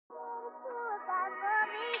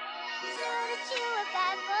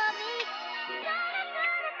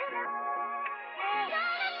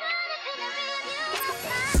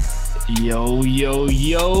Yo, yo,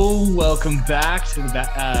 yo. Welcome back to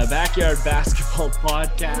the Backyard Basketball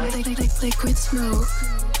Podcast. Play Quit Smoke.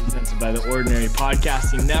 Presented by the Ordinary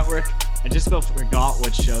Podcasting Network. I just about forgot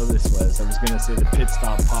what show this was. I was going to say the Pit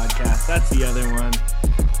Stop Podcast. That's the other one.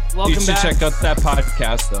 Welcome You should back. check out that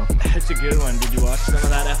podcast, though. It's a good one. Did you watch some of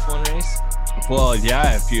that F1 race? Well,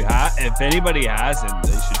 yeah, if anybody hasn't,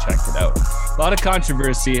 they should check it out. A lot of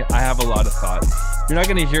controversy. I have a lot of thoughts. You're not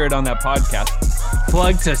going to hear it on that podcast.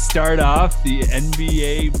 Plug to start off the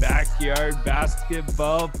NBA Backyard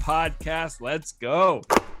Basketball Podcast. Let's go.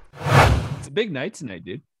 It's a big night tonight,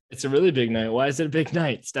 dude. It's a really big night. Why is it a big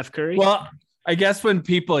night? Steph Curry? Well, I guess when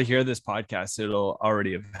people hear this podcast, it'll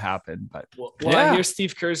already have happened. But I hear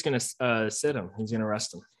Steve Kerr's going to sit him. He's going to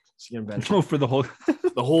rest him. He's going to bench him. Oh, for the whole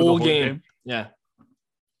game. Yeah.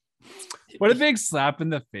 What a big slap in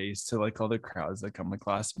the face to like all the crowds that come like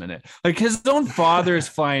last minute. Like his own father is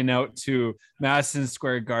flying out to Madison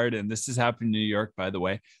Square Garden. This has happened in New York, by the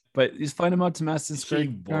way, but he's flying him out to Madison Square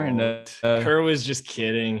Garden. Kerr was just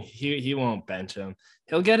kidding. He won't bench him.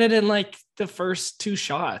 He'll get it in like the first two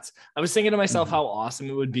shots. I was thinking to myself how awesome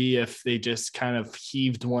it would be if they just kind of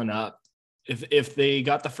heaved one up. If they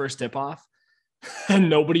got the first tip off and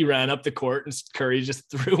nobody ran up the court and Curry just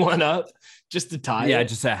threw one up just to tie it. Yeah,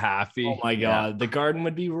 just a halfie. Oh my God. The Garden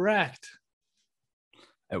would be wrecked.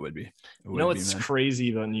 It would be. You know what's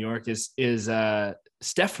crazy about New York is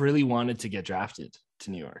Steph really wanted to get drafted to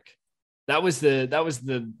New York. That was the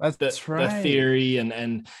theory.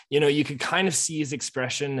 And, you know, you could kind of see his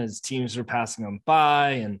expression as teams were passing him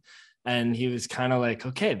by and he was kind of like,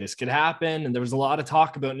 okay, this could happen. And there was a lot of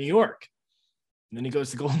talk about New York. And then he goes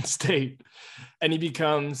to Golden State and he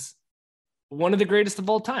becomes one of the greatest of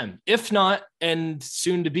all time, if not, and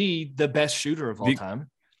soon to be the best shooter of all time.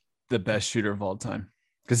 The best shooter of all time.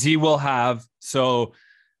 Because he will have, so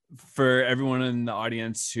for everyone in the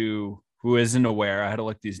audience who isn't aware, I had to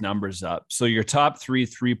look these numbers up. So your top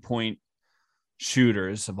 3-point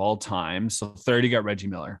shooters of all time. So 30 got Reggie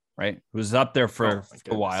Miller, right? Who was up there for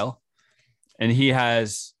a while. And he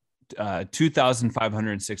has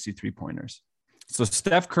 2,563 pointers. So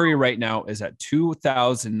Steph Curry right now is at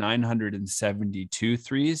 2,972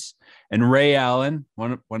 threes. And Ray Allen,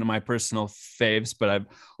 one of my personal faves, but I'm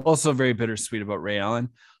also very bittersweet about Ray Allen.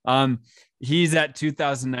 He's at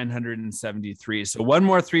 2,973. So one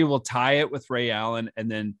more three will tie it with Ray Allen.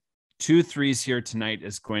 And then 2 threes here tonight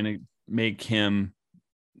is going to make him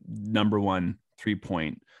number 1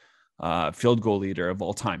 3-point field goal leader of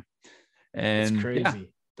all time. And that's crazy. Yeah.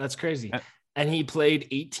 That's crazy. And he played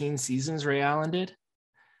 18 seasons, Ray Allen did.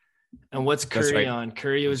 And what's Curry on?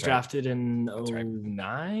 Curry was drafted in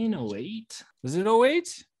 09, 08? Was it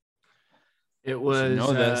 08? It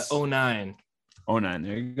was 09. 09,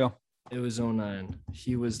 there you go. It was 09.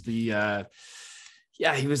 He was the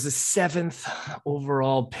he was the 7th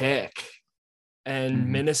overall pick. And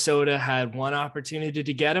Minnesota had one opportunity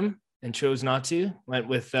to get him and chose not to. Went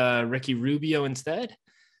with Ricky Rubio instead.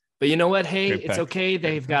 But you know what? Hey, it's okay.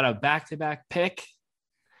 They've got a back-to-back pick.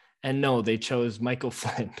 And no, they chose Michael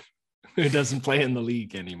Flynn, who doesn't play in the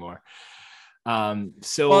league anymore.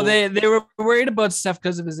 So they were worried about Steph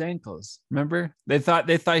because of his ankles. Remember? They thought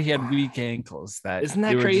he had weak ankles. Isn't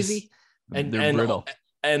that crazy? And they're brittle.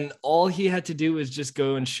 And all he had to do was just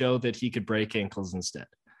go and show that he could break ankles instead.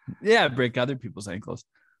 Yeah, break other people's ankles.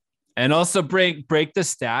 And also break the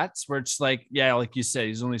stats where it's like, yeah, like you said,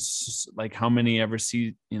 he's only like how many ever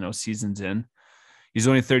seasons in. He's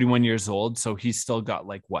only 31 years old. So he's still got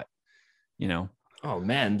like what, Oh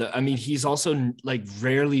man. He's also like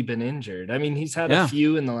rarely been injured. I mean, he's had a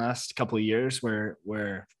few in the last couple of years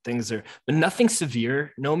where things are, but nothing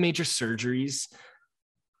severe, no major surgeries.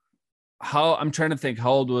 I'm trying to think,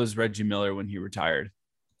 how old was Reggie Miller when he retired?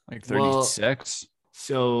 Like 36?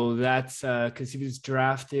 So that's because he was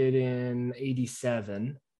drafted in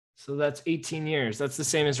 87. So that's 18 years. That's the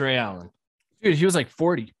same as Ray Allen. Dude, he was like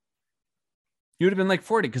 40. He would have been like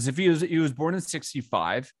 40 because if he was born in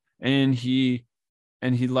 65 and he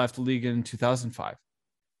left the league in 2005.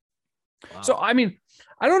 Wow. So, I mean,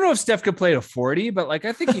 I don't know if Steph could play to 40, but like,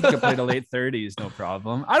 I think he could play to late 30s. No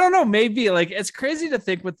problem. I don't know. Maybe like, it's crazy to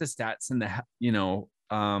think with the stats and the,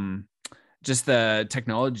 just the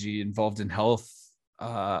technology involved in health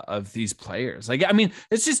of these players. Like, I mean,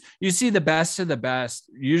 it's just, you see the best of the best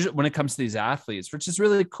usually when it comes to these athletes, which is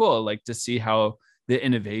really cool. Like to see how the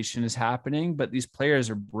innovation is happening, but these players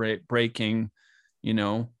are breaking,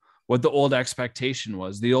 what the old expectation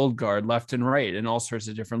was, the old guard left and right in all sorts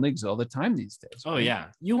of different leagues all the time these days. Oh yeah.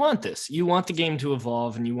 You want this. You want the game to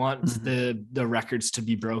evolve, and you want Mm-hmm. the records to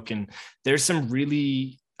be broken. There's some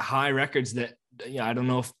really high records that I don't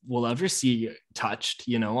know if we'll ever see touched,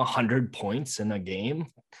 100 points in a game.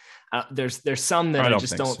 There's some that I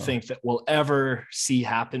just don't think that we'll ever see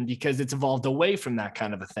happen, because it's evolved away from that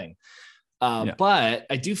kind of a thing. But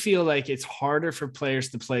I do feel like it's harder for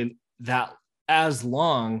players to play that as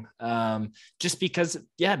long, just because of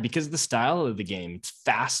the style of the game. It's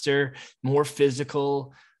faster, more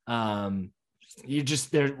physical. You're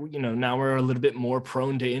just there, now we're a little bit more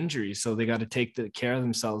prone to injury, so they got to take the care of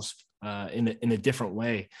themselves in a different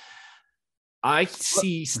way. I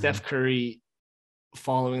see Steph Curry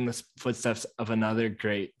following the footsteps of another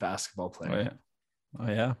great basketball player. Oh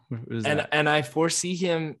yeah. And I foresee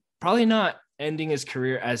him probably not ending his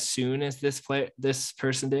career as soon as this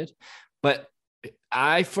person did, but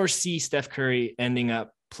I foresee Steph Curry ending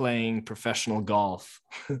up playing professional golf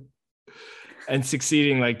and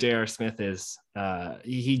succeeding like J.R. Smith is.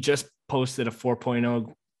 He just posted a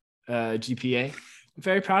 4.0 GPA. I'm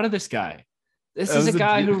very proud of this guy. This is a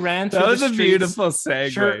guy who ran through the streets. That was a beautiful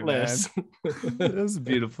segue, shirtless. That was a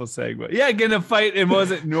beautiful segue. Yeah, gonna fight in, was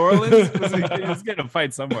it New Orleans? He was gonna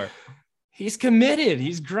fight somewhere. He's committed.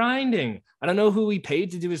 He's grinding. I don't know who he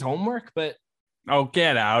paid to do his homework, but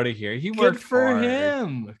get out of here. He worked for hard.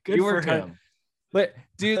 him. Good for him. But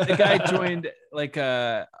dude, the guy joined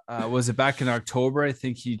was it back in October? I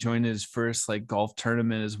think he joined his first golf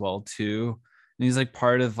tournament as well too. And he's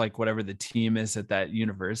part of whatever the team is at that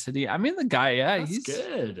university. I mean, the guy, he's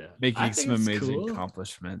good, making some amazing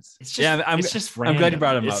accomplishments. It's just, I'm glad you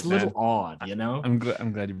brought him up. It's a little odd, I'm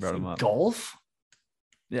glad you brought him up. Golf.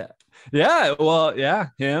 Yeah. Well, yeah,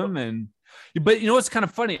 him but what's kind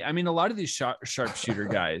of funny? I mean, a lot of these sharpshooter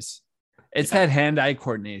guys, it's that hand-eye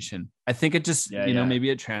coordination. I think it just, maybe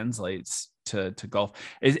it translates to golf.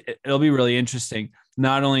 It'll be really interesting,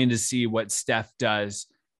 not only to see what Steph does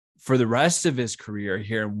for the rest of his career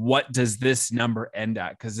here. What does this number end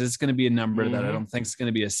at? Because it's going to be a number that I don't think is going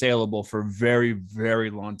to be assailable for a very,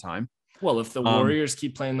 very long time. Well, if the Warriors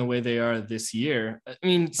keep playing the way they are this year, I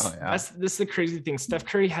mean, this is the crazy thing. Steph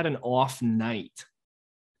Curry had an off night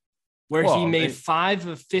where he made 5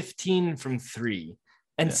 of 15 from 3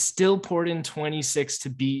 and still poured in 26 to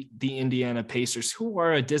beat the Indiana Pacers, who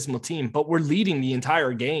are a dismal team, but were leading the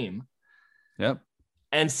entire game. Yep.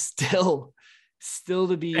 And still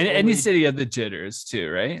to be. And he said he had the jitters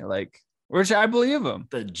too, right? Which I believe him.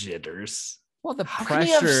 The jitters. Well, the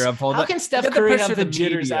pressure of all that. How can Steph Curry have the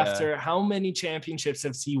jitters after how many championships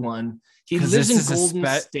has he won? He lives in Golden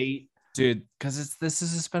State. Dude, because this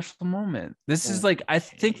is a special moment. This is I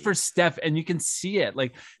think for Steph, and you can see it.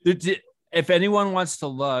 If anyone wants to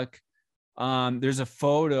look, there's a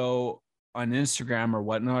photo on Instagram or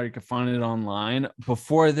whatnot. You can find it online.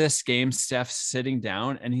 Before this game, Steph's sitting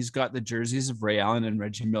down and he's got the jerseys of Ray Allen and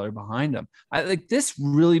Reggie Miller behind him. This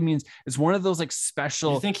really means it's one of those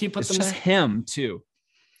special. You think he put them just there? Him too.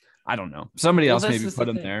 I don't know. Somebody else maybe put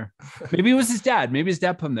him there. Maybe it was his dad. Maybe his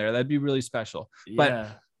dad put him there. That'd be really special. Yeah.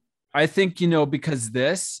 But I think, because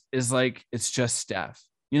this is it's just Steph.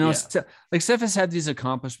 Steph has had these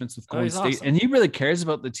accomplishments with Golden State, awesome. And he really cares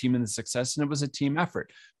about the team and the success, and it was a team effort.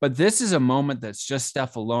 But this is a moment that's just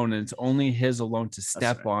Steph alone, and it's only his alone to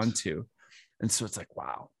step onto. And so it's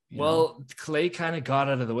wow. Well, Clay kind of got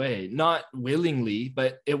out of the way, not willingly,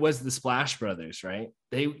 but it was the Splash Brothers, right?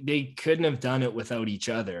 They couldn't have done it without each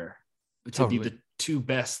other to be the two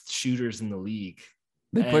best shooters in the league.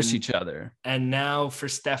 They push each other. And now for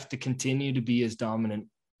Steph to continue to be as dominant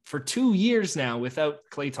for 2 years now without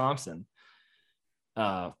Klay Thompson.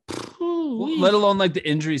 Let alone the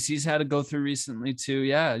injuries he's had to go through recently too.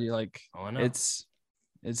 Yeah, you're it's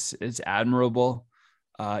admirable.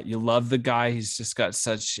 You love the guy. He's just got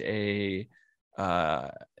such an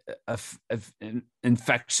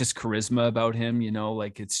infectious charisma about him.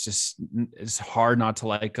 It's hard not to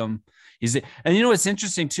like him. It's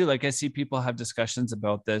interesting too. I see people have discussions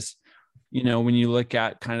about this. When you look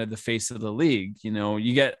at kind of the face of the league,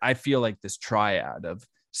 I feel this triad of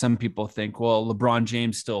some people think, well, LeBron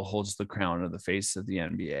James still holds the crown of the face of the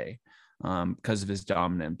NBA because of his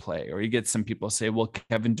dominant play. Or you get some people say, well,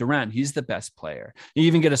 Kevin Durant, he's the best player. You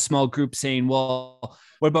even get a small group saying, well,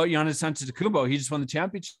 what about Giannis Antetokounmpo? He just won the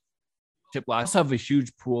championship last. I have a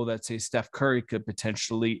huge pool that say Steph Curry could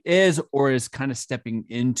potentially is kind of stepping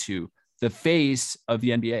into the face of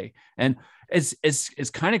the NBA. And it's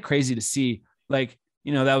kind of crazy to see, that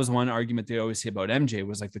was one argument they always say about MJ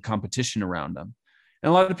was the competition around him. And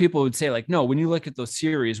a lot of people would say no, when you look at those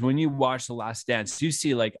series, when you watch The Last Dance, you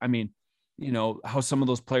see how some of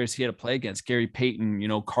those players he had to play against, Gary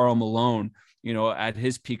Payton, Karl Malone, at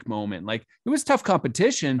his peak moment. Like, it was tough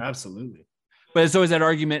competition. Absolutely. But it's always that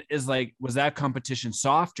argument is like, was that competition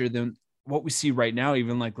softer than what we see right now,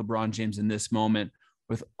 even like LeBron James in this moment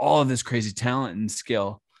with all of this crazy talent and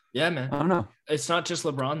skill? Yeah, man. I don't know. It's not just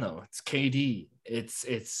LeBron though. It's KD.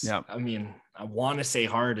 Yeah. I mean, I want to say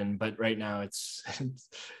Harden, but right now it's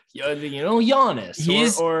Giannis.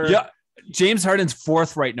 James Harden's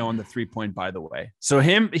fourth right now on the 3-point, by the way. So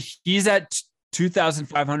he's at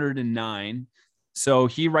 2,509. So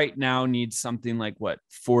he right now needs something like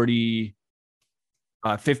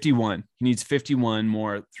 51. He needs 51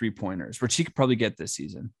 more 3-pointers, which he could probably get this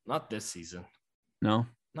season. Not this season. No,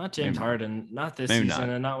 not James Harden. Not this Maybe season,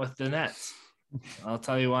 not. and not with the Nets. I'll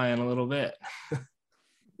tell you why in a little bit.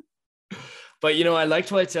 But I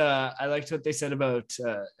liked what they said about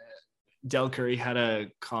Del Curry. Had a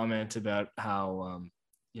comment about how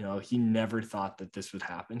he never thought that this would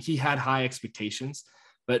happen. He had high expectations,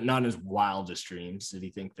 but not in his wildest dreams did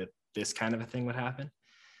he think that this kind of a thing would happen.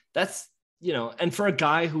 That's and for a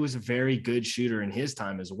guy who was a very good shooter in his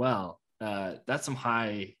time as well, that's some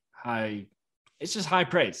high. It's just high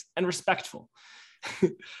praise and respectful.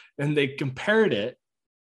 And they compared it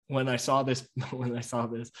when I saw this,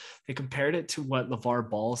 they compared it to what LeVar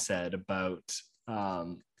Ball said about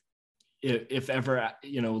if ever,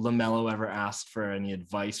 LaMelo ever asked for any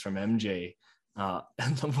advice from MJ.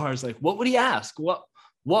 And LeVar's like, what would he ask?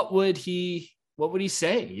 What would he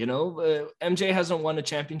say? MJ hasn't won a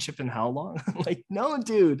championship in how long? Like, no,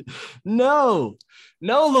 dude, no,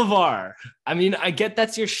 LeVar. I mean, I get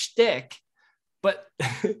that's your shtick, but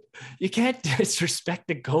you can't disrespect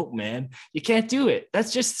the GOAT, man. You can't do it.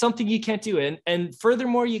 That's just something you can't do. And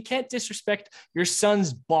furthermore, you can't disrespect your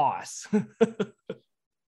son's boss.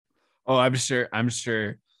 Oh, I'm sure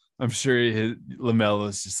LaMelo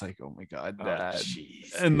is just like, oh my God, Dad.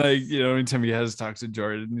 And like, anytime he has talked to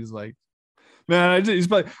Jordan, he's like, man, I just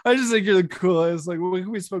think you're the coolest. Like, we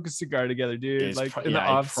can smoke a cigar together, dude. Like, in the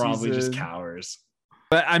off probably season. Just cowers.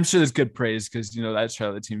 But I'm sure there's good praise because that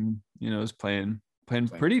Charlotte team, is playing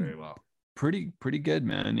pretty well. Pretty good,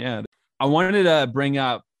 man. Yeah. I wanted to bring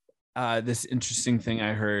up this interesting thing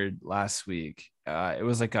I heard last week. It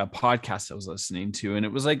was like a podcast I was listening to, and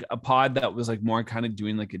it was like a pod that was like more kind of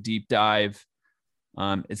doing like a deep dive.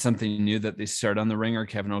 It's something new that they started on The Ringer.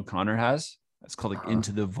 Kevin O'Connor has. It's called like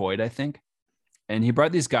Into the Void, I think. And he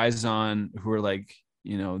brought these guys on who are like,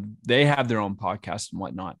 they have their own podcast and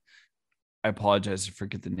whatnot. I apologize to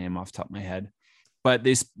forget the name off the top of my head, but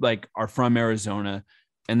they like are from Arizona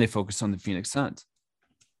and they focus on the Phoenix Suns.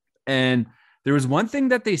 And there was one thing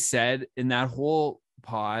that they said in that whole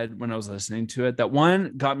pod when I was listening to it, that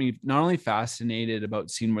one got me not only fascinated about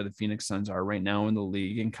seeing where the Phoenix Suns are right now in the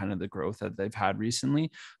league and kind of the growth that they've had recently,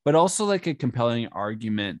 but also like a compelling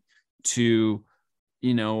argument to,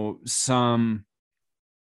 some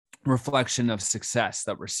reflection of success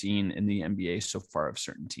that we're seeing in the NBA so far of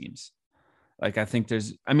certain teams. Like, I think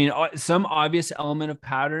there's, some obvious element of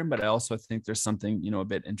pattern, but I also think there's something, a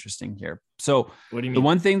bit interesting here. So what do you mean? The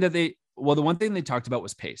one thing they talked about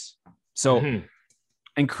was pace. So,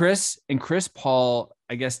 and Chris Paul,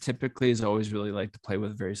 I guess typically has always really liked to play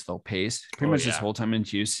with a very slow pace. Pretty much this whole time in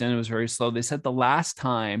Houston, it was very slow. They said the last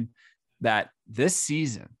time that this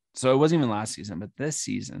season, so it wasn't even last season, but this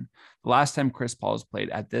season, the last time Chris Paul has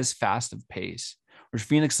played at this fast of pace, where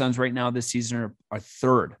Phoenix Suns right now this season are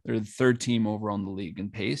third. They're the third team overall in the league in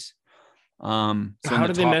pace. So how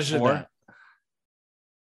do they measure that?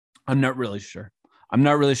 I'm not really sure. It's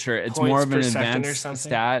Points more of an per second or advanced something?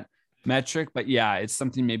 stat metric, but yeah, it's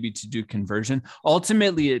something maybe to do conversion.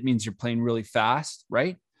 Ultimately, it means you're playing really fast,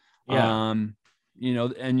 right? Yeah. And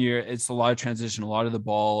it's a lot of transition, a lot of the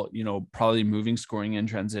ball, probably moving, scoring in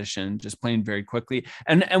transition, just playing very quickly.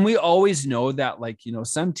 And we always know that, like,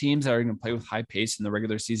 some teams that are going to play with high pace in the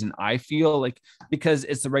regular season, I feel like, because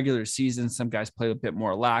it's the regular season, some guys play a bit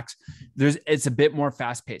more lax. It's a bit more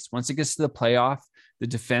fast paced. Once it gets to the playoff, the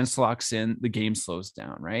defense locks in, the game slows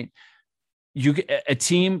down, right? A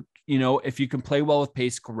team, if you can play well with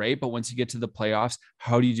pace, great. But once you get to the playoffs,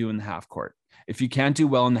 how do you do in the half court? If you can't do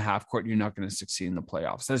well in the half court, you're not going to succeed in the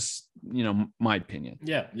playoffs. That's, my opinion.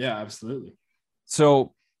 Yeah, absolutely.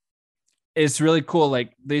 So it's really cool.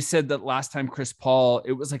 Like, they said that last time Chris Paul,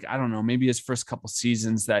 it was like, I don't know, maybe his first couple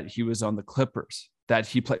seasons that he was on the Clippers, that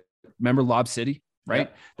he played. Remember Lob City,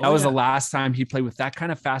 right? Yeah. That was the last time he played with that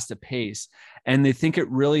kind of fast a pace. And they think it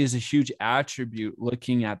really is a huge attribute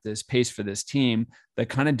looking at this pace for this team that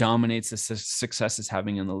kind of dominates the success it's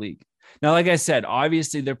having in the league. Now, like I said,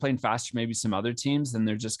 obviously they're playing faster, maybe some other teams, and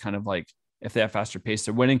they're just kind of like, if they have faster pace,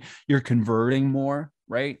 they're winning. You're converting more,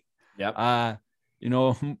 right? Yep.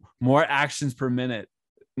 More actions per minute.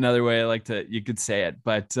 Another way you could say it.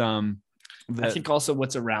 But I think also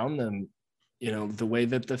what's around them, the way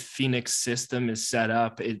that the Phoenix system is set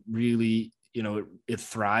up, it really, it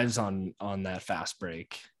thrives on that fast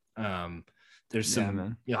break. There's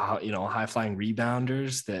some, high flying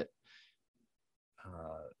rebounders that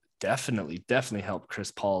definitely help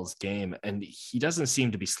Chris Paul's game. And he doesn't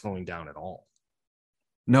seem to be slowing down at all.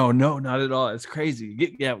 No, not at all. It's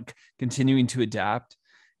crazy. Yeah. Continuing to adapt.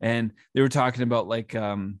 And they were talking about with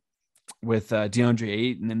DeAndre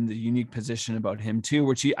Ayton and the unique position about him too,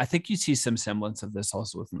 which I think you see some semblance of this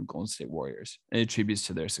also within the Golden State Warriors. It attributes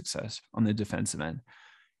to their success on the defensive end.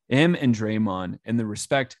 Him and Draymond and the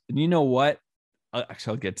respect. And you know what?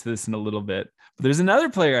 I'll get to this in a little bit. But there's another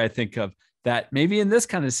player I think of that maybe in this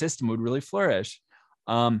kind of system would really flourish.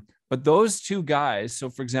 But those two guys, so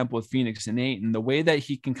for example, with Phoenix and Ayton, the way that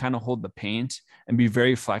he can kind of hold the paint and be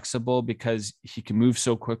very flexible because he can move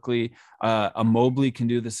so quickly. A Mobley can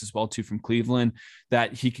do this as well too from Cleveland,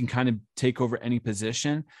 that he can kind of take over any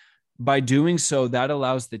position. By doing so, that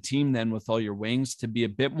allows the team then with all your wings to be a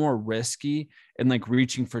bit more risky and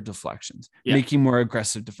reaching for deflections, making more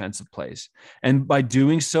aggressive defensive plays. And by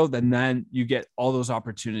doing so, then you get all those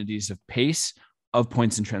opportunities of pace, of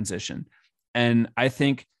points in transition. And I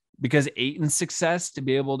think because Ayton's success to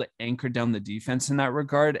be able to anchor down the defense in that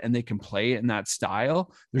regard, and they can play in that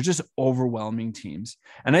style, they're just overwhelming teams.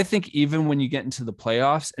 And I think even when you get into the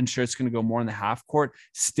playoffs, and sure, it's going to go more in the half court,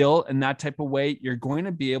 still in that type of way, you're going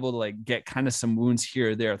to be able to get kind of some wounds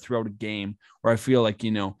here or there throughout a game where I feel I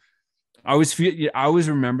always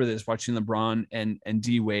remember this watching LeBron and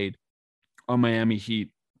D Wade on Miami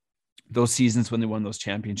Heat, those seasons when they won those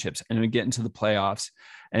championships, and we get into the playoffs,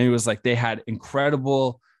 and it was they had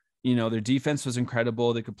incredible, their defense was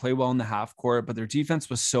incredible. They could play well in the half court, but their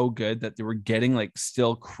defense was so good that they were getting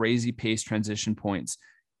still crazy pace transition points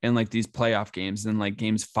in these playoff games and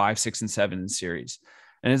games 5, 6, and 7 in series.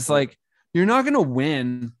 And it's you're not going to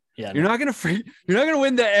win. Yeah, you're not going to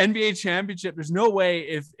win the NBA championship. There's no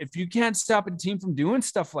way if you can't stop a team from doing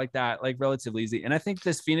stuff like that, relatively easy. And I think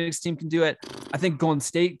this Phoenix team can do it. I think Golden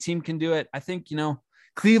State team can do it. I think,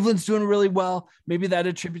 Cleveland's doing really well. Maybe that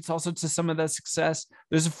attributes also to some of that success.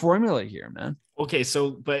 There's a formula here, man. Okay,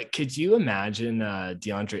 but could you imagine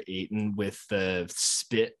DeAndre Ayton with the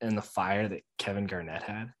spit and the fire that Kevin Garnett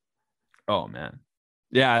had? Oh, man.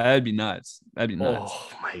 Yeah, that'd be nuts. Oh,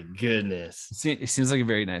 my goodness. It seems like a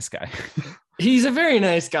very nice guy. He's a very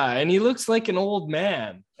nice guy, and he looks like an old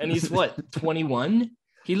man. And he's what, 21?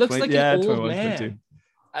 He looks like an old man.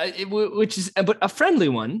 Which is, but a friendly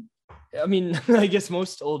one. I mean, I guess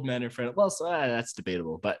most old men are friendly. Well, so that's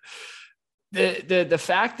debatable. But the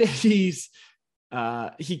fact that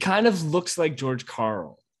he kind of looks like George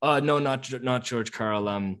Karl. No, not George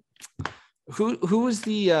Karl. Who was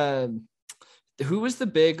the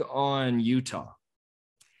big on Utah?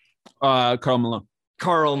 Karl Malone.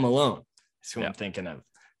 Karl Malone. That's who I'm thinking of.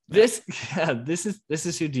 This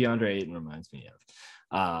is who DeAndre Ayton reminds me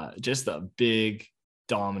of. Just a big,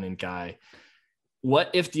 dominant guy.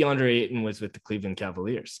 What if DeAndre Ayton was with the Cleveland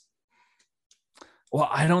Cavaliers? Well,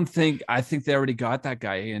 I think they already got that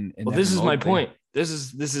guy in well, this is my point. This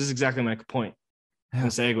is exactly my point. Yeah.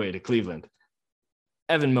 Segue to Cleveland.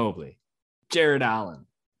 Evan Mobley, Jared Allen,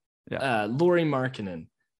 Lauri Markkanen,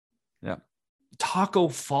 Taco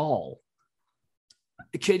Fall.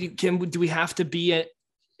 Do we have to be at?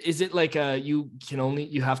 Is it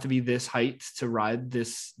you have to be this height to ride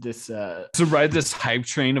this hype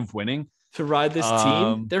train of winning? To ride this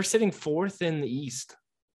team? They're sitting 4th in the East.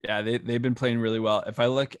 Yeah, they've been playing really well. If I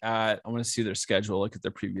look at, I want to see their schedule, look at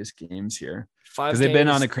their previous games here. Because they've been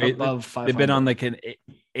on they've been on an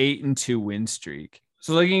 8-2 win streak.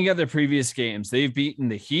 So looking at their previous games, they've beaten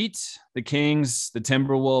the Heat, the Kings, the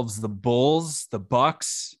Timberwolves, the Bulls, the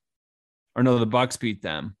Bucks. Or no, the Bucks beat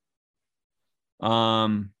them.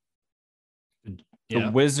 The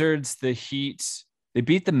Wizards, the Heat. They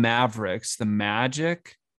beat the Mavericks, the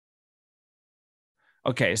Magic.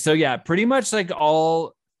 Okay, so yeah, pretty much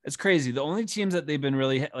it's crazy. The only teams that they've been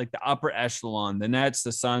really the upper echelon, the Nets,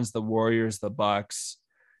 the Suns, the Warriors, the Bucks,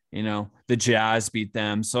 the Jazz beat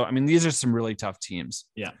them. So, I mean, these are some really tough teams.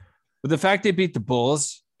 Yeah. But the fact they beat the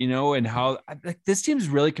Bulls, and how this team's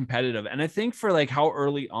really competitive. And I think for how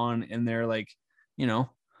early on in their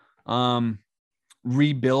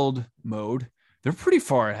rebuild mode, they're pretty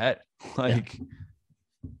far ahead.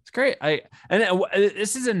 It's great.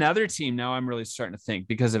 This is another team now I'm really starting to think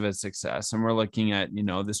because of its success. And we're looking at,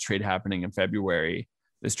 this trade happening in February,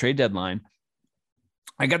 this trade deadline.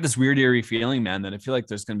 I got this weird, eerie feeling, man, that I feel like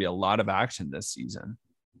there's going to be a lot of action this season.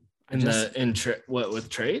 What with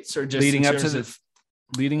trades or just leading in up to terms the of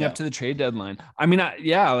up to the trade deadline. I mean,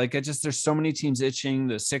 there's so many teams itching: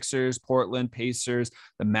 the Sixers, Portland, Pacers,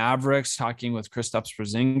 the Mavericks, talking with Kristaps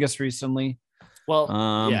Porzingis recently.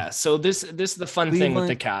 Well, so this is the fun thing with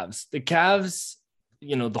the Cavs. The Cavs,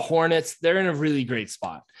 the Hornets, they're in a really great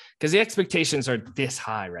spot because the expectations are this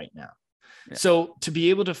high right now. Yeah. So to be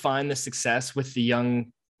able to find the success with the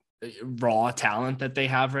young raw talent that they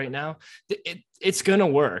have right now, it's going to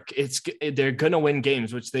work. They're going to win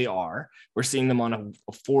games, which they are. We're seeing them on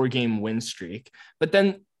a 4-game win streak. But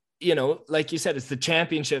then, like you said, it's the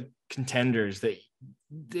championship contenders that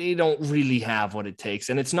they don't really have what it takes.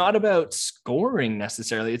 And it's not about scoring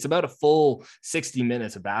necessarily. It's about a full 60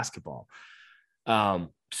 minutes of basketball.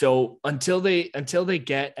 So until they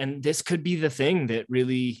get, and this could be the thing that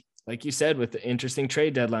really, like you said, with the interesting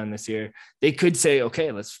trade deadline this year, they could say,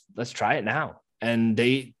 okay, let's try it now. And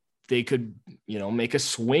they could, make a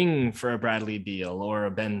swing for a Bradley Beal or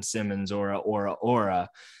a Ben Simmons or a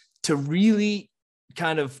to really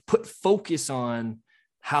kind of put focus on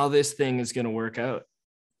how this thing is going to work out.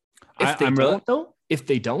 If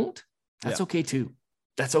they don't, that's okay too.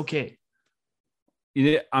 That's okay.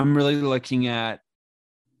 I'm really looking at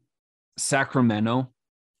Sacramento,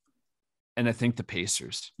 and I think the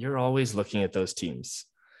Pacers. You're always looking at those teams.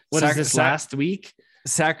 What is this last week?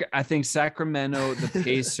 I think Sacramento, the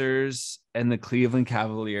Pacers, and the Cleveland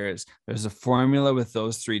Cavaliers. There's a formula with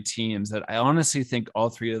those 3 teams that I honestly think all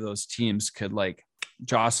 3 of those teams could like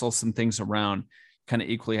jostle some things around, kind of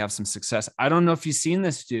equally have some success. I don't know if you've seen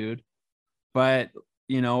this dude, but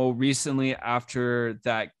recently after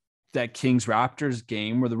that Kings Raptors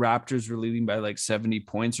game where the Raptors were leading by like 70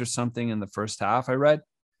 points or something in the first half, I read.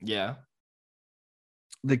 Yeah.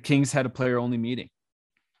 The Kings had a player only meeting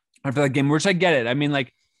after that game, which I get it. I mean,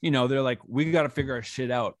 like, they're like, we got to figure our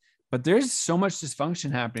shit out, but there's so much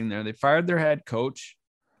dysfunction happening there. They fired their head coach.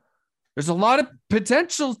 There's a lot of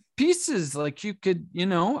potential pieces. Like you could,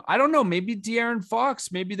 I don't know, maybe De'Aaron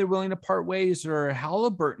Fox, maybe they're willing to part ways, or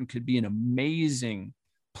Halliburton could be an amazing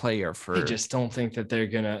player for. I just don't think that they're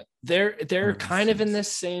gonna. They're kind of in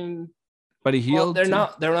this same. But they're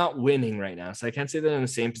not winning right now, so I can't say they're in the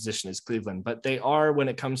same position as Cleveland, but they are when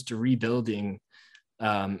it comes to rebuilding.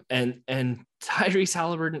 And Tyrese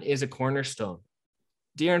Halliburton is a cornerstone.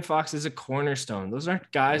 De'Aaron Fox is a cornerstone. Those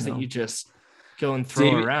aren't guys that you just go and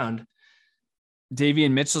throw around.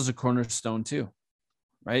 Davion Mitchell's a cornerstone too,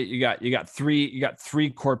 right? You got 3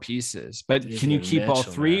 core pieces, but can you keep all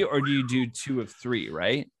 3, or do you do 2 of 3,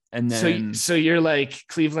 right? And then so you're like,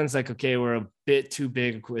 Cleveland's like, okay, we're a bit too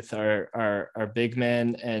big with our big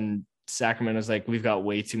men, and Sacramento's like, we've got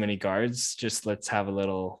way too many guards. Just let's have a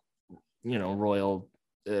little, royal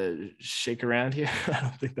shake around here. I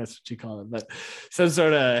don't think that's what you call it, but some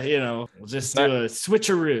sort of, we'll just do a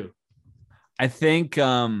switcheroo. I think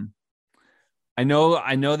I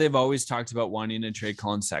know they've always talked about wanting to trade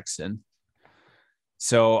Colin Sexton.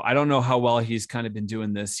 So I don't know how well he's kind of been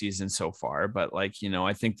doing this season so far, but I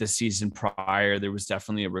think the season prior, there was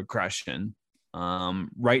definitely a regression.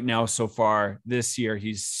 Right now, so far this year,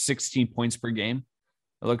 he's 16 points per game.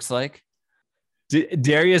 It looks like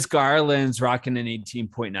Darius Garland's rocking an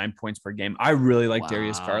 18.9 points per game. I really like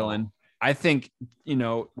Darius Garland. I think,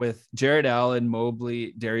 with Jared Allen,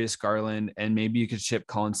 Mobley, Darius Garland, and maybe you could ship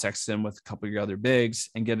Colin Sexton with a couple of your other bigs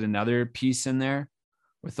and get another piece in there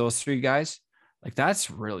with those 3 guys. Like, that's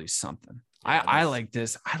really something. Yeah, I like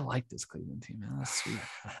this. I like this Cleveland team, man. That's sweet.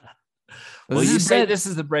 Well, you said this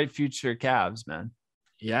is the bright future Cavs, man.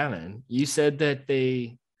 Yeah, man. You said that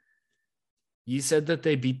they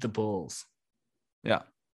beat the Bulls. Yeah.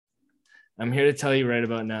 I'm here to tell you right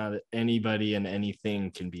about now that anybody and anything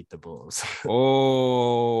can beat the Bulls.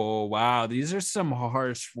 Oh, wow. These are some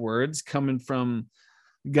harsh words coming from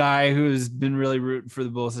a guy who's been really rooting for the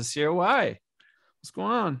Bulls this year. Why? What's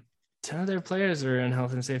going on? 10 of their players are in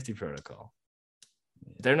health and safety protocol.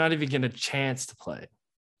 They're not even getting a chance to play.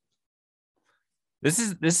 This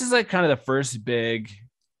is like kind of the first big,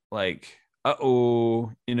 like,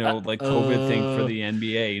 COVID thing for the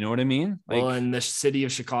NBA. You know what I mean? Well, in the city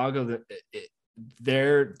of Chicago,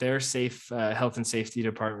 their safe health and safety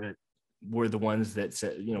department were the ones that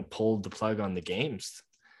said, pulled the plug on the games,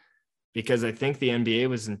 because I think the NBA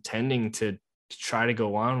was intending to try to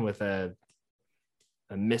go on with a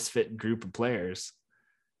misfit group of players.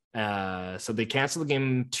 So they canceled the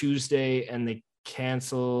game Tuesday, and they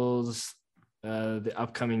canceled the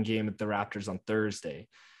upcoming game at the Raptors on Thursday.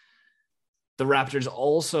 The Raptors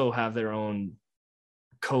also have their own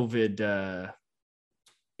COVID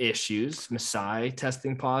issues. Masai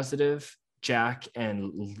testing positive. Jack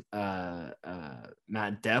and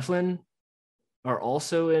Matt Devlin are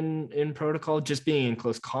also in protocol, just being in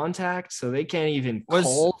close contact, so they can't even Was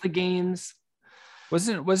call the games.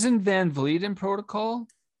 wasn't Van Vliet in protocol?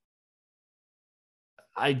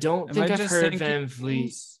 I don't Am I think I've just heard thinking? Van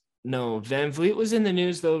Vliet. No, Van Vliet was in the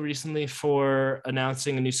news though recently for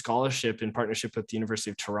announcing a new scholarship in partnership with the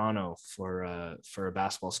University of Toronto for a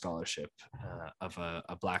basketball scholarship of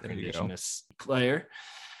a Black or Indigenous player.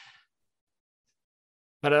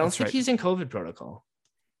 But I don't think he's in COVID protocol.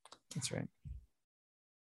 That's right.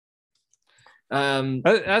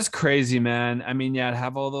 That's crazy, man. I mean, yeah, to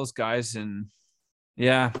have all those guys, and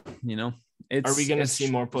yeah, you know, are we going to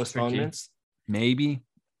see more postponements? Maybe.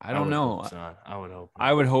 I don't know. I would hope.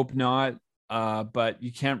 I would hope not. But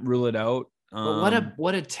you can't rule it out. But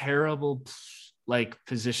what a terrible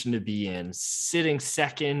position to be in, sitting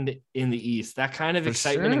second in the East. That kind of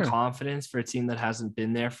excitement and confidence for a team that hasn't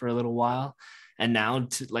been there for a little while, and now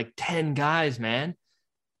to 10 guys, man.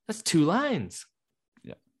 That's 2 lines.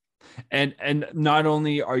 Yeah. And not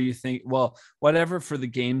only are you whatever for the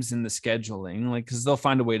games and the scheduling, because they'll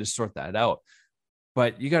find a way to sort that out.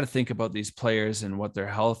 But you got to think about these players and what their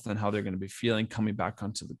health and how they're going to be feeling coming back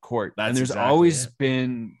onto the court. And there's always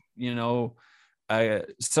been,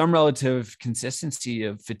 some relative consistency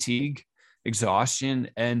of fatigue, exhaustion.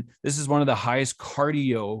 And this is one of the highest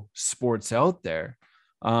cardio sports out there.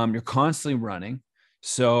 You're constantly running.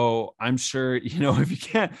 So I'm sure, if you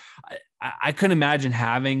can't, I couldn't imagine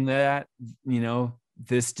having that,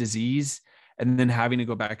 this disease and then having to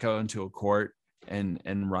go back out into a court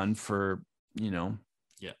and run for,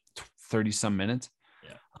 30 some minutes.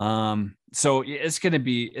 Yeah. So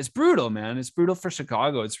it's brutal, man. It's brutal for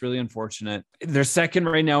Chicago. It's really unfortunate. They're second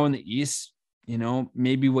right now in the East.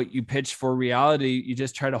 Maybe what you pitch for reality, you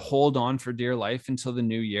just try to hold on for dear life until the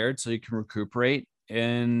new year until you can recuperate.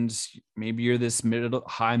 And maybe you're this middle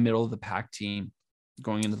of the pack team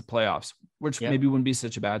going into the playoffs, which maybe wouldn't be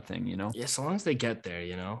such a bad thing, Yeah, so long as they get there,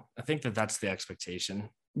 I think that's the expectation.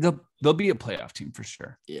 They'll be a playoff team for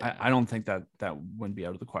sure. Yeah. I don't think that wouldn't be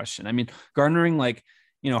out of the question. I mean, garnering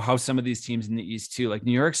how some of these teams in the East too,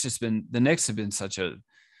 New York's the Knicks have been such a,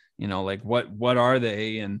 what are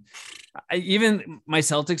they? And even my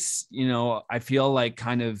Celtics, I feel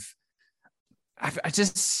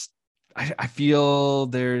I feel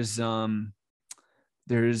there's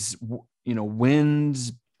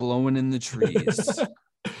winds blowing in the trees.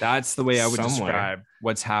 That's the way I would describe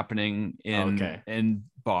what's happening in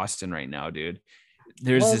Boston right now, dude.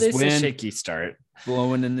 There's this wind, a shaky start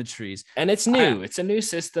blowing in the trees, and it's new. It's a new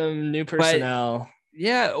system, new personnel.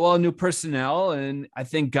 New personnel, and I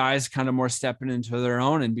think guys kind of more stepping into their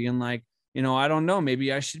own and being like, I don't know,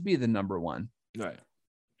 maybe I should be the number one. Right.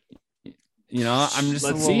 I'm just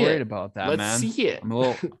a little worried about that, man. Let's see it.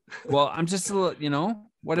 I'm just a little,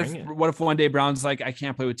 what if one day Brown's like, I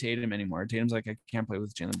can't play with Tatum anymore. Tatum's like, I can't play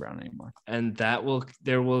with Jaylen Brown anymore. And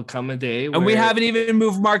there will come a day and we haven't even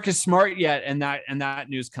moved Marcus Smart yet. And that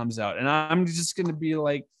news comes out and I'm just going to be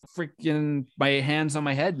like freaking my hands on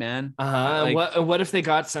my head, man. What if they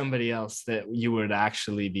got somebody else that you would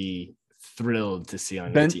actually be thrilled to see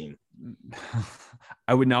on your team?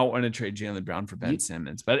 I would not want to trade Jaylen Brown for Ben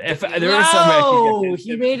Simmons, but if there was somebody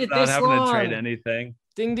he made it this having long. to trade anything.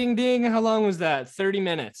 Ding, ding, ding. How long was that? 30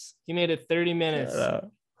 minutes. He made it 30 minutes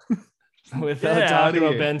without talking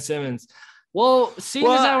about Ben Simmons. Well, seeing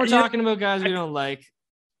as how we're talking about guys we don't like.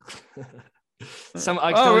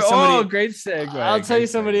 Great segue. I'll tell you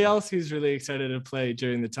somebody else who's really excited to play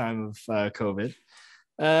during the time of COVID.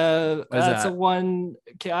 That's a one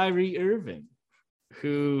Kyrie Irving.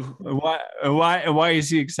 Why is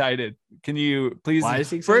he excited? Can you please? Why is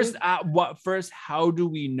he excited? First, how do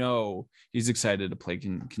we know he's excited to play?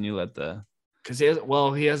 Can you let the? Because he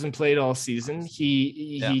hasn't played all season.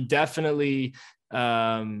 He definitely we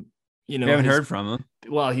haven't heard from him.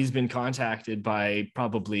 Well, he's been contacted by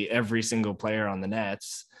probably every single player on the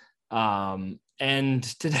Nets. And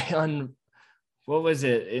today on what was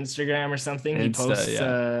it, Instagram or something, he posts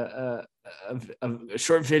a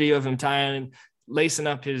short video of him lacing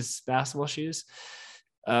up his basketball shoes,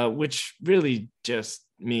 which really just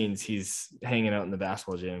means he's hanging out in the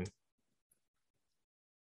basketball gym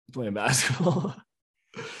playing basketball.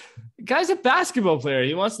 The guy's a basketball player.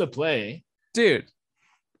 He wants to play, dude.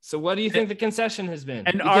 So what do you think the concession has been?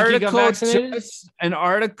 An article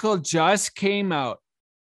just came out.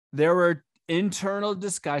 There were internal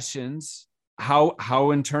discussions.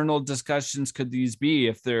 How internal discussions could these be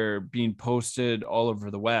if they're being posted all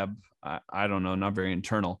over the web? I don't know, not very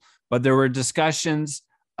internal, but there were discussions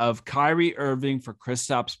of Kyrie Irving for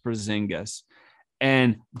Kristaps Porzingis,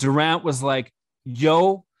 and Durant was like,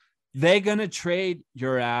 "Yo, they're gonna trade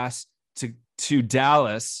your ass to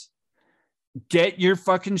Dallas, get your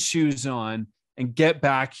fucking shoes on and get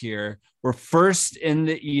back here. We're first in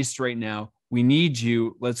the East right now. We need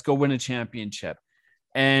you. Let's go win a championship.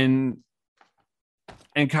 And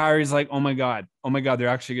Kyrie's like, oh my God, they're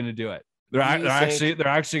actually going to do it. They're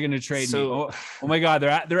actually going to trade me. Oh my God,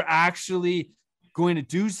 they're actually going to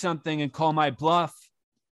do something and call my bluff.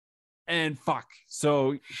 And fuck.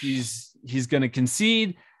 So he's going to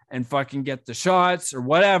concede and fucking get the shots or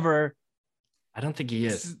whatever. I don't think he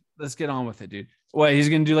is. Let's get on with it, dude. What, he's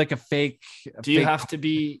going to do like a fake? Do you have to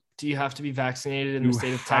be vaccinated in the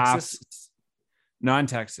state of Texas? Not in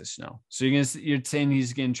Texas, no. So you're saying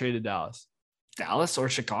he's getting traded to Dallas or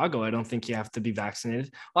Chicago? I don't think you have to be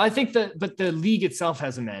vaccinated. Well, I think but the league itself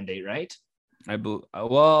has a mandate, right?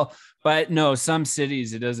 But no, some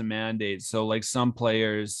cities it doesn't mandate. So like some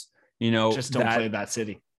players, just don't play that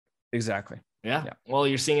city. Exactly. Yeah. Well,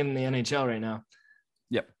 you're seeing it in the NHL right now.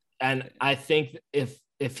 Yep. And I think if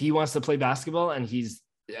he wants to play basketball and he's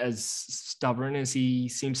as stubborn as he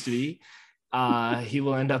seems to be, he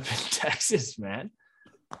will end up in Texas, man.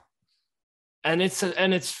 And it's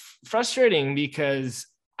frustrating because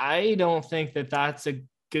I don't think that that's a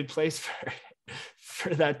good place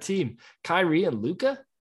for that team. Kyrie and Luka.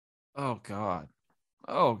 Oh God,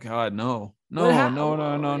 no. I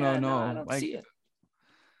don't see it.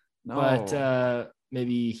 No. But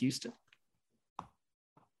maybe Houston.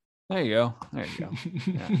 There you go. Yeah.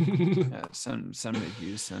 Send to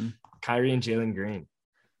Houston. Kyrie and Jalen Green.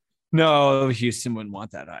 No, Houston wouldn't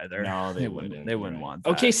want that either. No, they wouldn't. They wouldn't want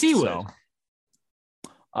that. OKC would.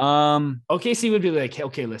 OKC would be like,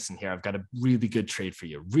 okay, listen here. I've got a really good trade for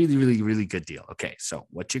you. Really, really, really good deal. Okay, so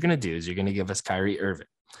what you're going to do is you're going to give us Kyrie Irving.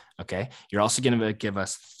 Okay, you're also going to give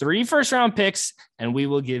us 3 first-round picks, and we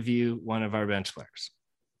will give you one of our bench players.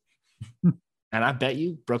 And I bet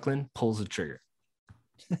you Brooklyn pulls the trigger.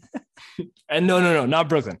 And no, not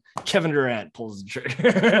Brooklyn. Kevin Durant pulls the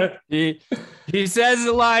trigger. he says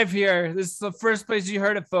it live here. This is the first place you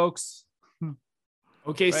heard it, folks.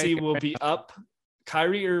 OKC will be up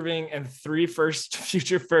Kyrie Irving and 3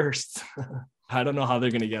 future firsts. I don't know how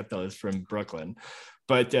they're going to get those from Brooklyn,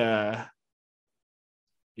 but you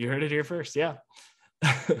heard it here first. Yeah.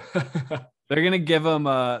 They're going to give him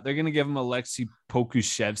Alexei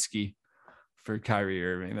Pokusevsky for Kyrie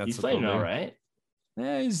Irving. That's he's playing all right.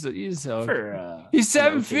 Yeah, he's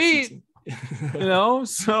 7 feet,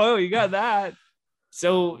 so you got that.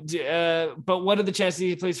 So, but what are the chances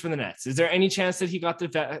he plays for the Nets? Is there any chance that he got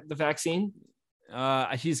the vaccine?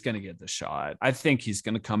 He's going to get the shot. I think he's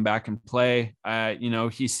going to come back and play.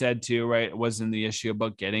 He said too, right? It wasn't the issue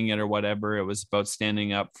about getting it or whatever. It was about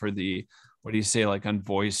standing up for the, what do you say? Like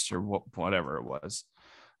unvoiced or whatever it was.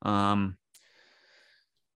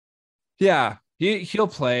 Yeah, he'll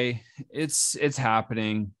play. It's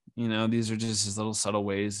happening. These are just his little subtle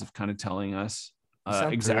ways of kind of telling us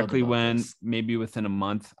exactly when, this. Maybe within a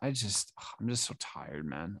month. I'm just so tired,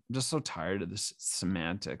 man. I'm just so tired of this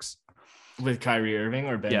semantics. With Kyrie Irving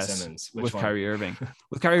or Ben Simmons? With Kyrie Irving.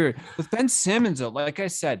 With Ben Simmons, though, like I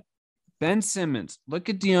said, Ben Simmons, look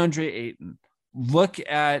at DeAndre Ayton. Look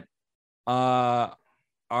at our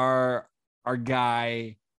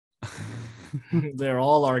guy. They're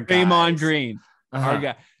all our guys. Draymond Green. Our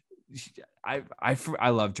guy. I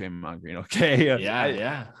love Draymond Green. Okay.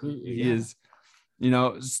 Yeah. He is,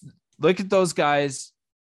 look at those guys.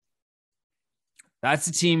 That's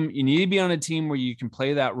the team. You need to be on a team where you can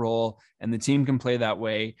play that role and the team can play that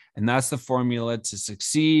way. And that's the formula to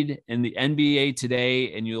succeed in the NBA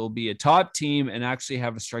today. And you'll be a top team and actually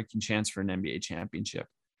have a striking chance for an NBA championship.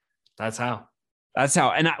 That's how.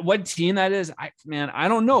 And what team that is, I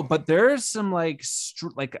don't know, but there's some there's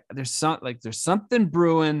something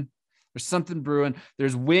brewing.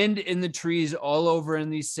 There's wind in the trees all over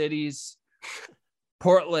in these cities.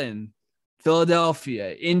 Portland,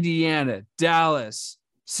 Philadelphia, Indiana, Dallas,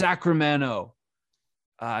 Sacramento,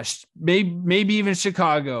 maybe even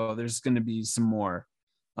Chicago. There's going to be some more.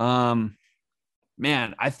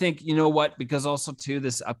 Man, I think, you know what, because also too,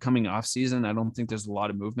 this upcoming off season, I don't think there's a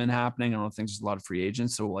lot of movement happening. I don't think there's a lot of free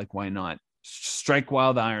agents. So why not strike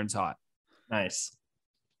while the iron's hot? Nice.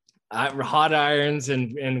 Hot irons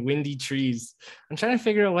and windy trees. I'm trying to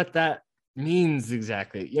figure out what that means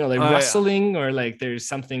exactly. Rustling or like there's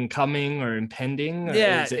something coming or impending. Or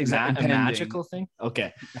is it exactly a magical thing?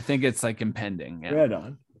 Okay. I think it's like impending. Yeah. Right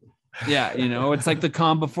on. Yeah. It's like the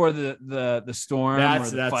calm before the storm or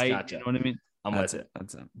the fight. Gotcha. You know what I mean? That's it.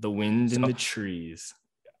 The wind in the trees.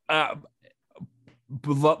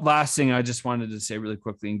 Last thing I just wanted to say really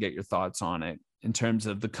quickly and get your thoughts on it in terms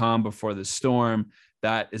of the calm before the storm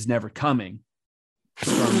that is never coming.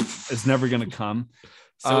 Storm is never going to come.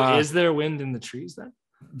 So is there wind in the trees then?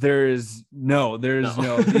 There's no.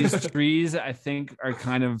 These trees, I think, are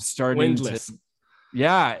kind of starting Windless. to.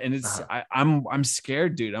 Yeah, and it's I'm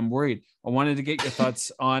scared, dude. I'm worried. I wanted to get your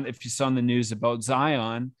thoughts on if you saw in the news about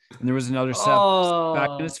Zion, and there was another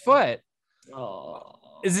setback in his foot. Oh.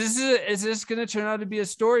 Is this going to turn out to be a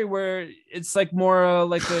story where it's like more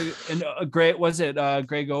like a great, was it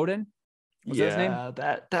Greg Oden? Was that his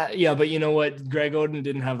name? Yeah, but you know what? Greg Oden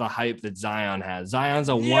didn't have the hype that Zion has. Zion's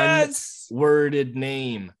a one-worded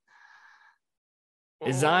name.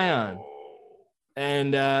 It's Zion.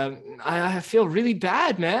 And I feel really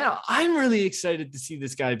bad, man. I'm really excited to see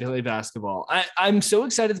this guy play basketball. I'm so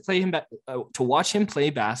excited to play him to watch him play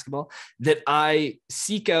basketball that I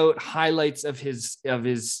seek out highlights of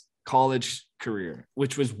his college career,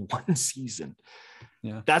 which was one season.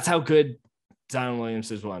 Yeah, that's how good Zion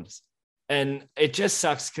Williamson was. And it just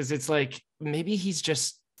sucks because it's like maybe he's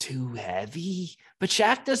just too heavy. But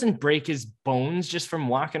Shaq doesn't break his bones just from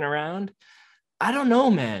walking around. I don't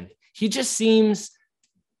know, man. He just seems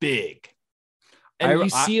big. And you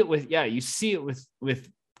see it with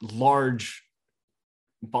large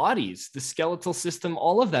bodies, the skeletal system,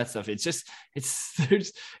 all of that stuff. It's just,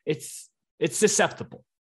 it's susceptible.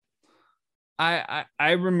 I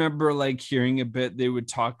remember like hearing a bit, they would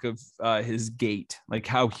talk of his gait, like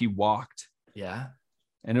how he walked. Yeah.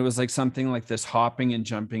 And it was like something like this hopping and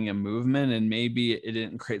jumping and movement. And maybe it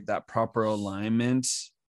didn't create that proper alignment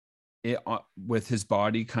with his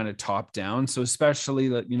body kind of top down. So especially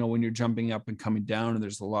when you're jumping up and coming down and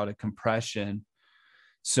there's a lot of compression.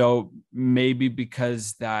 So maybe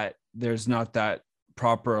because that there's not that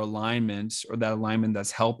proper alignment or that alignment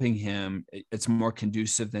that's helping him, it's more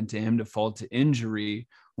conducive than to him to fall to injury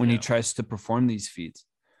when he tries to perform these feats.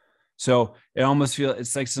 So it almost feels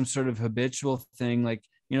it's like some sort of habitual thing. Like,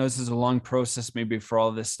 this is a long process maybe for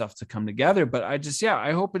all this stuff to come together, but I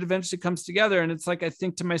hope it eventually comes together. And it's like, I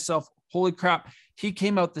think to myself, holy crap, he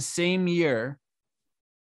came out the same year.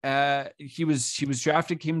 He was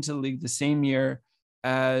drafted, came into the league the same year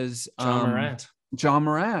as John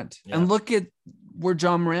Morant. Yeah. And look at where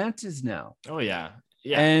John Morant is now. Oh yeah.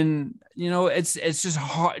 Yeah. And, it's just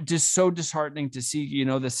hard, just so disheartening to see,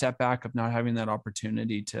 the setback of not having that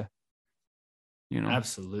opportunity to,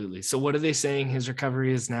 Absolutely. So what are they saying his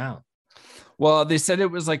recovery is now? Well, they said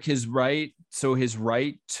it was like his right toe,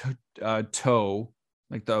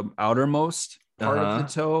 like the outermost part of the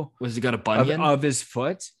toe. Was he got a bunion of his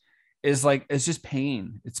foot? Is like, it's just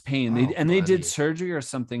pain. It's pain. They did surgery or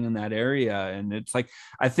something in that area. And it's like,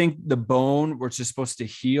 I think the bone, which is supposed to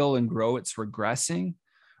heal and grow, it's regressing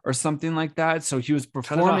or something like that. So he was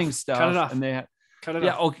performing stuff and they had, cut it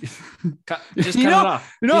off. Okay. Just cut it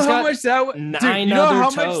off. You know how much that would, much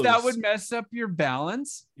that would mess up your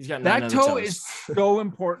balance? That toe is so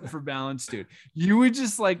important for balance, dude. You would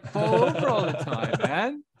just like fall over all the time,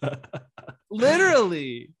 man.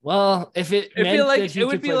 Literally. Well, if it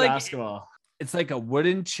would be like basketball. It's like a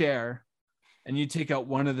wooden chair and you take out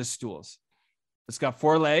one of the stools. It's got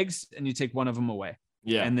 4 legs and you take one of them away.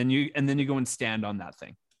 Yeah. And then you go and stand on that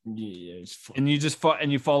thing. Yeah, and you just fall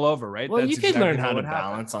and you fall over, right? Well, you can learn how to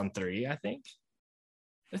balance on 3, I think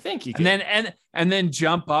you can. And then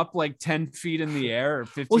jump up like 10 feet in the air or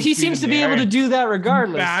 15. Well, he seems to be able to do that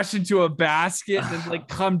regardless. Bash into a basket and like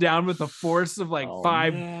come down with a force of like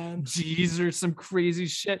 5 G's or some crazy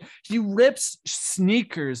shit. He rips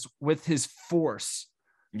sneakers with his force.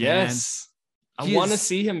 Yes. I want to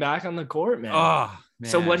see him back on the court, man. Oh, man.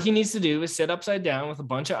 So what he needs to do is sit upside down with a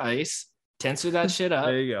bunch of ice, tensor that shit up.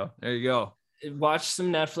 There you go. Watch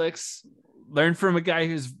some Netflix. Learn from a guy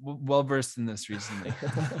who's well versed in this recently.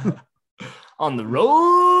 On the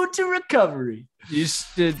road to recovery. We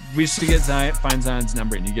should find Zion's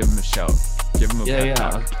number and you give him a shout. Give him a pep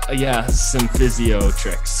talk. Some physio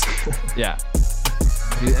tricks. Yeah.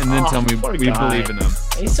 And then tell me we believe in him.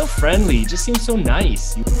 He's so friendly. He just seems so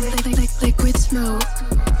nice. Liquid smoke.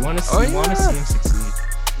 You want to see him succeed.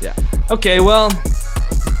 Yeah. Okay, well,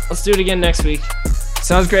 let's do it again next week.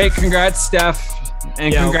 Sounds great. Congrats, Steph.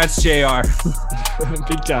 And congrats, JR.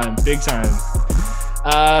 Big time.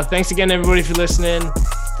 Thanks again, everybody, for listening to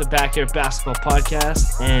the Backyard Basketball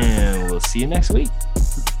Podcast. And we'll see you next week.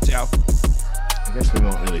 Ciao. I guess we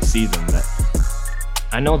won't really see them, but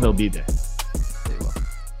I know they'll be there. They will.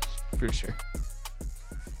 For sure.